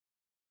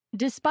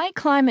Despite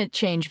climate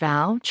change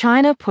vow,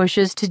 China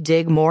pushes to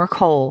dig more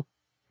coal.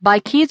 By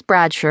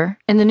Bradsher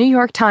in the New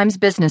York Times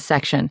business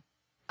section.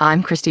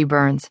 I'm Christy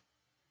Burns.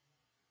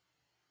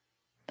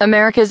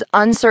 America's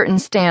uncertain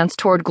stance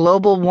toward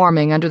global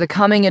warming under the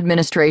coming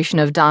administration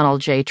of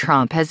Donald J.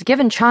 Trump has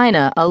given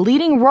China a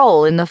leading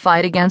role in the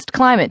fight against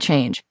climate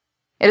change.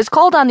 It has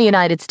called on the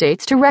United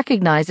States to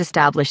recognize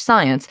established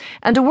science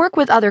and to work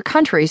with other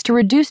countries to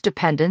reduce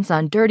dependence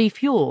on dirty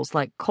fuels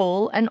like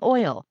coal and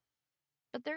oil.